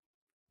read?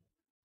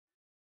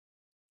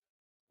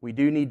 We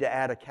do need to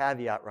add a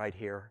caveat right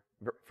here.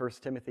 1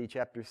 Timothy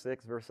chapter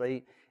 6, verse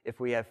 8. If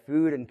we have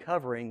food and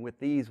covering, with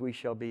these we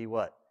shall be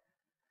what?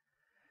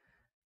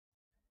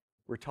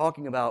 We're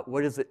talking about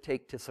what does it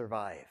take to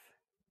survive?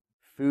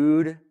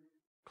 Food,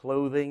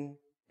 clothing,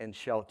 and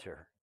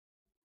shelter.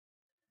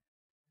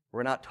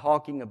 We're not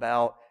talking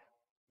about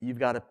you've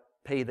got to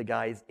pay the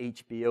guy's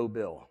HBO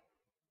bill.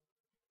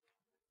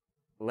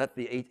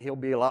 He'll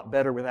be a lot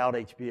better without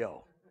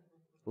HBO.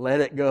 Let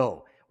it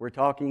go.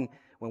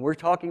 When we're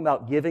talking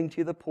about giving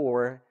to the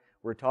poor,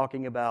 we're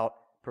talking about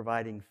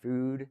providing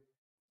food,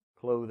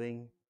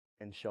 clothing,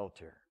 and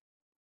shelter.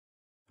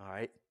 All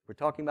right? We're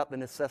talking about the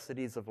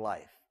necessities of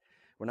life.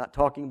 We're not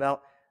talking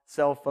about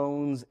cell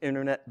phones,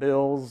 internet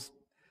bills,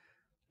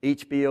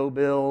 HBO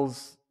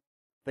bills,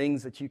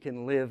 things that you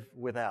can live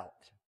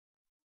without.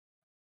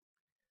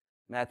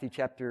 Matthew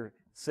chapter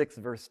 6,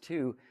 verse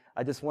 2,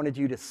 I just wanted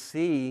you to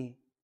see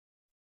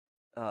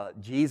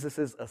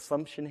Jesus'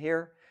 assumption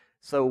here.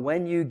 So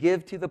when you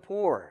give to the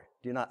poor,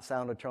 do not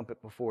sound a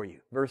trumpet before you.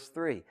 Verse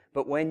 3,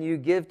 but when you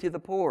give to the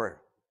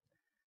poor,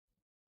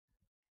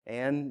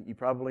 and you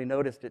probably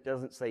noticed it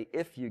doesn't say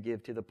if you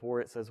give to the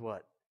poor, it says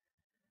what?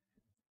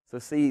 So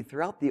see,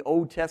 throughout the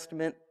Old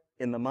Testament,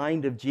 in the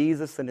mind of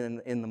Jesus and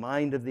in the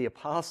mind of the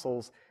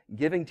apostles,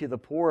 giving to the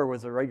poor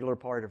was a regular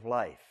part of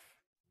life.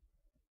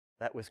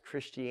 That was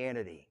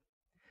Christianity.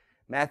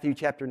 Matthew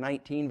chapter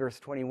 19, verse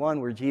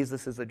 21, where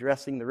Jesus is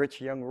addressing the rich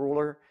young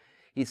ruler,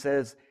 he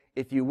says,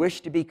 if you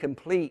wish to be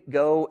complete,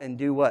 go and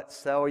do what?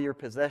 Sell your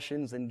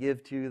possessions and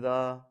give to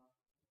the...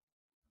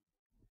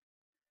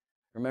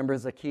 Remember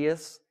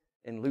Zacchaeus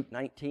in Luke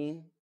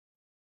 19,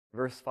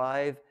 verse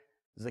 5?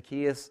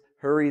 Zacchaeus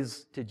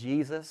hurries to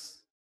Jesus.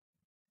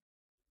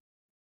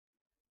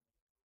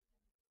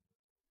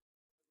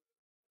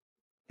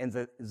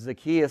 And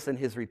Zacchaeus in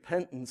his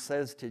repentance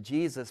says to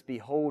Jesus,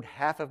 behold,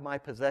 half of my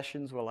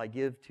possessions will I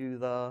give to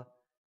the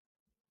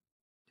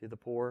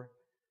poor.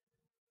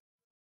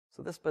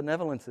 So this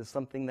benevolence is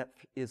something that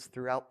is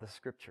throughout the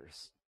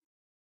Scriptures.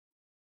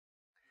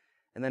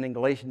 And then in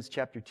Galatians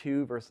chapter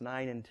 2, verse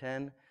 9 and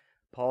 10,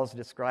 Paul's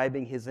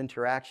describing his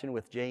interaction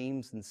with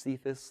James and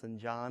Cephas and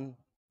John.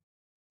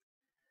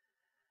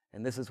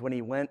 And this is when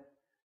he went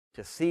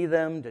to see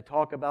them, to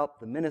talk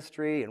about the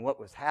ministry and what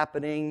was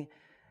happening.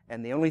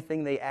 And the only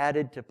thing they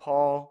added to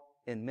Paul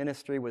in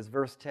ministry was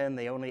verse 10.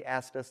 They only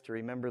asked us to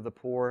remember the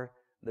poor,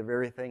 the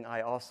very thing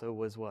I also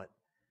was what?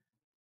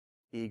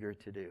 Eager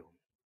to do.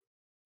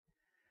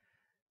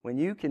 When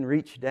you can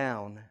reach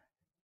down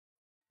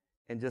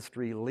and just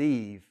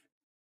relieve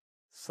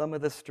some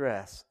of the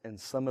stress and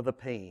some of the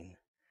pain,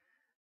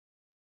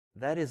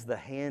 that is the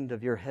hand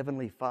of your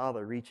heavenly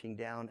Father reaching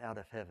down out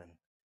of heaven.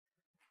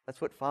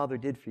 That's what Father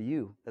did for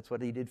you. That's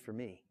what He did for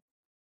me.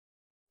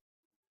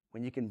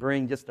 When you can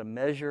bring just a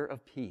measure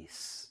of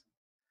peace.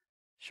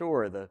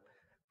 Sure, the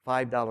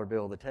 $5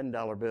 bill, the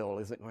 $10 bill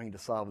isn't going to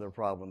solve their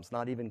problems,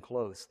 not even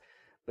close.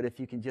 But if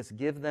you can just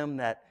give them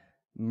that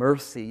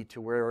mercy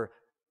to where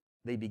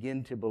they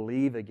begin to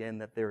believe again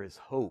that there is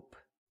hope,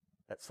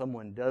 that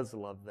someone does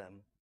love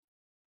them,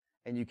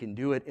 and you can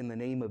do it in the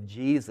name of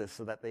Jesus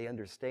so that they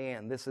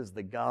understand this is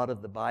the God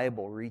of the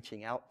Bible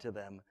reaching out to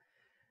them,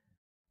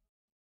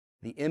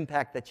 the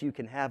impact that you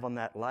can have on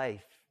that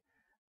life,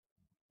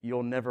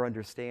 you'll never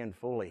understand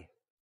fully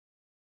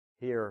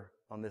here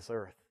on this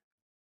earth.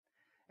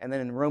 And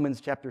then in Romans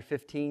chapter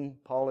 15,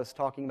 Paul is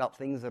talking about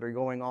things that are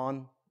going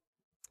on.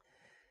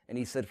 And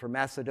he said, for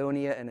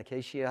Macedonia and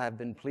Achaia, I have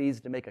been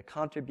pleased to make a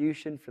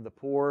contribution for the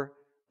poor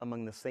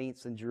among the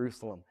saints in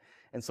Jerusalem.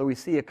 And so we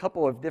see a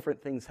couple of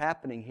different things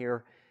happening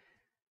here.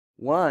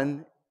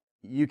 One,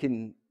 you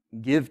can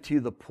give to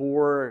the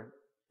poor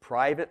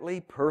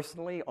privately,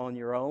 personally, on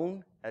your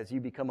own, as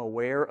you become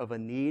aware of a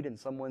need in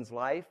someone's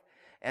life.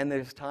 And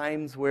there's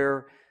times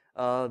where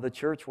the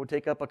church will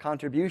take up a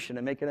contribution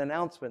and make an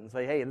announcement and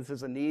say, hey, this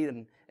is a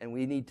need and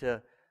we need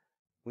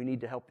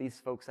to help these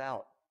folks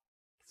out.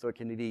 So it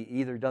can be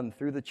either done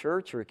through the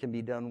church or it can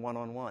be done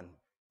one-on-one.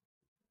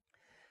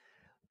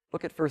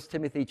 Look at 1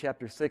 Timothy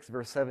chapter 6,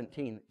 verse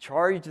 17.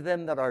 Charge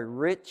them that are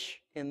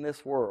rich in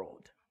this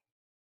world.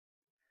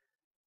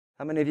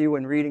 How many of you,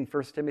 when reading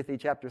 1 Timothy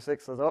chapter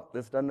 6, says, oh,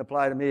 this doesn't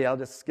apply to me, I'll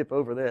just skip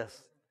over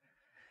this.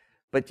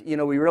 But, we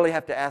really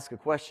have to ask a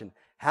question.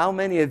 How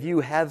many of you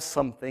have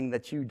something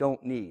that you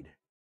don't need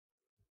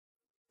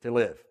to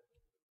live?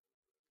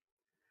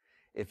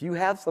 If you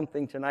have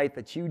something tonight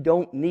that you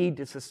don't need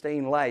to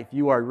sustain life,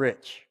 you are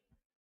rich.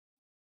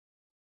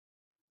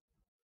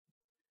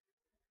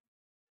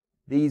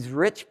 These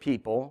rich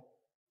people,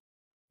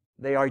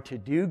 they are to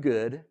do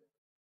good,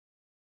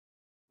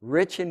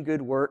 rich in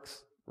good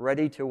works,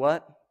 ready to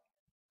what?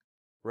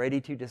 Ready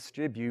to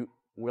distribute,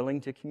 willing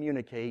to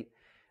communicate,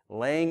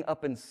 laying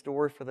up in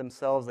store for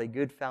themselves a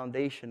good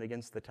foundation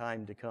against the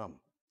time to come.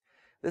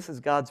 This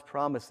is God's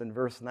promise in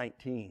verse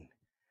 19,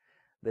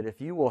 that if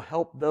you will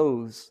help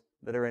those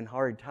that are in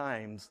hard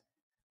times,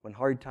 when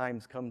hard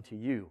times come to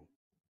you,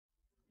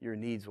 your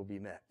needs will be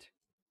met.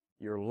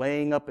 You're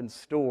laying up in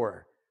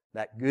store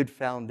that good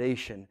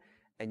foundation,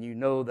 and you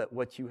know that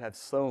what you have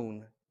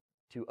sown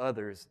to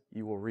others,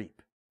 you will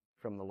reap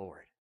from the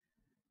Lord.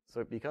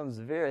 So it becomes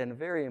a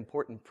very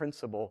important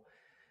principle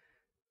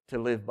to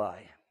live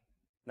by.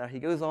 Now he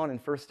goes on in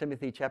 1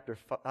 Timothy chapter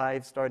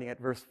 5, starting at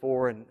verse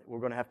 4, and we're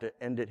going to have to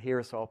end it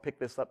here, so I'll pick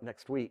this up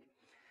next week.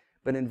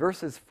 But in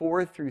verses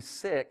 4 through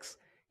 6,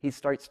 he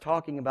starts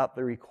talking about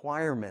the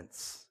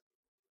requirements.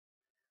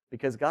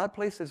 Because God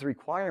places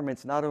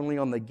requirements not only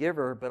on the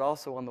giver, but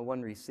also on the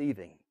one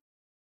receiving.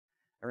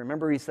 And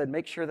remember, he said,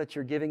 make sure that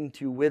you're giving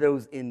to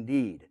widows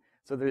indeed.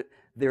 So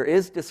there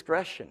is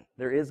discretion,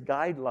 there is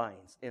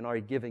guidelines in our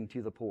giving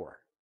to the poor.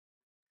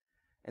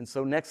 And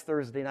so next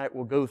Thursday night,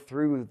 we'll go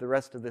through the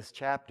rest of this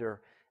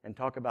chapter and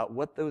talk about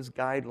what those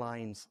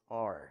guidelines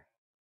are.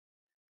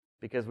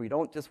 Because we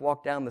don't just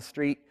walk down the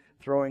street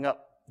throwing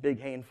up big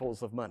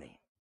handfuls of money.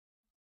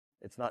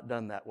 It's not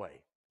done that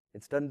way.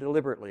 It's done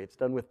deliberately. It's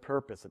done with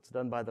purpose. It's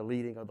done by the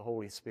leading of the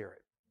Holy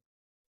Spirit.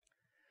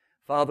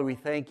 Father, we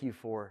thank you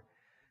for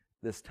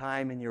this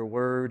time in your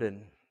word.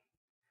 And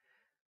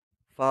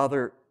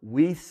Father,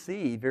 we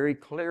see very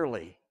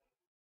clearly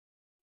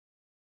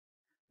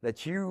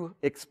that you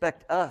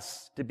expect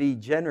us to be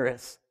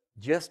generous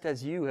just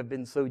as you have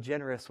been so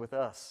generous with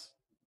us.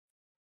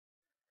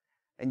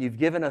 And you've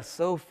given us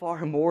so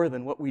far more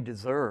than what we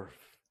deserve.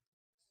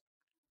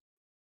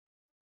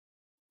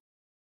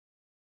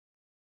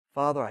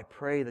 Father, I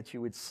pray that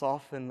you would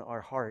soften our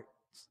hearts.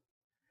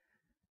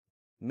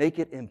 Make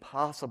it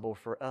impossible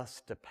for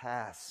us to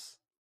pass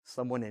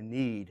someone in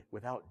need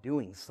without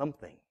doing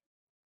something.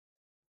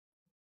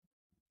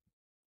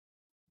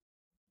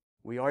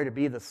 We are to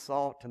be the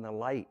salt and the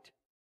light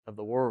of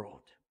the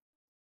world.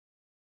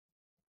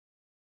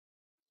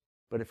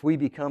 But if we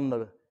become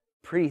the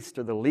priest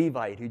or the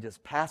Levite who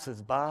just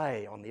passes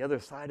by on the other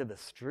side of the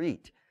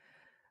street,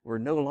 we're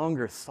no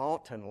longer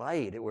salt and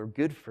light. We're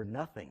good for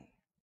nothing.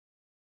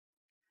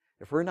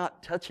 If we're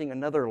not touching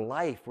another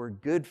life, we're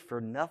good for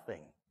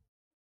nothing.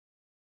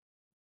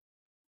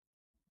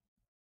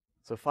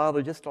 So,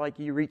 Father, just like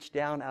you reached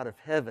down out of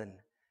heaven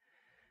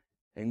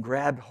and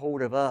grabbed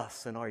hold of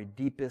us in our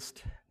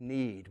deepest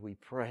need, we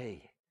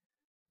pray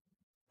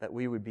that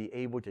we would be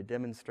able to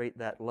demonstrate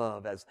that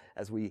love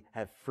as we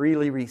have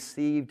freely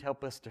received.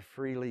 Help us to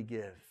freely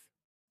give.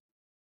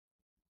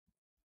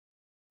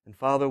 And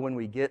Father, when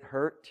we get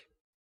hurt,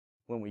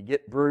 when we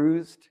get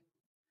bruised,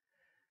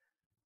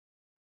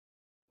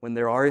 when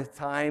there are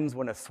times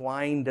when a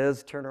swine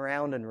does turn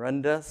around and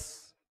rend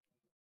us,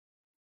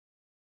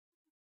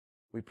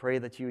 we pray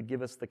that you would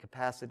give us the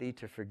capacity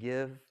to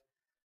forgive,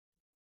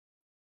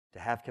 to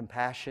have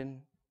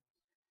compassion,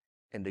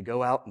 and to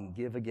go out and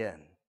give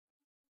again.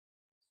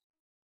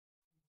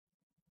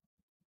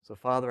 So,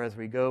 Father, as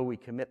we go, we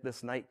commit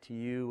this night to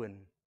you, and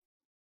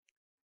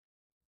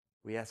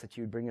we ask that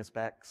you would bring us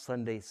back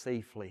Sunday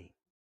safely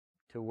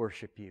to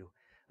worship you.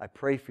 I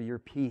pray for your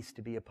peace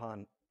to be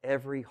upon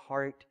every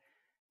heart,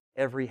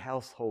 every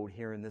household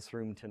here in this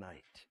room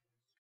tonight.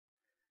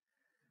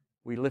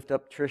 We lift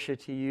up Tricia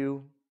to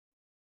you.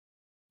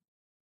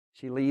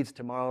 She leaves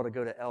tomorrow to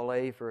go to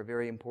LA for a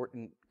very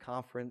important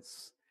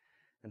conference.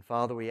 And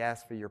Father, we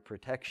ask for your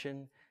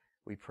protection.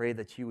 We pray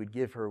that you would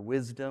give her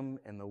wisdom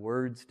and the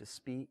words to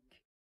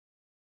speak.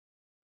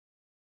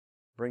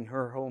 Bring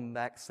her home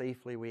back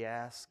safely, we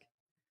ask.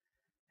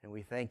 And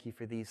we thank you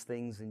for these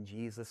things in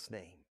Jesus'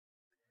 name.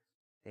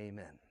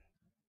 Amen.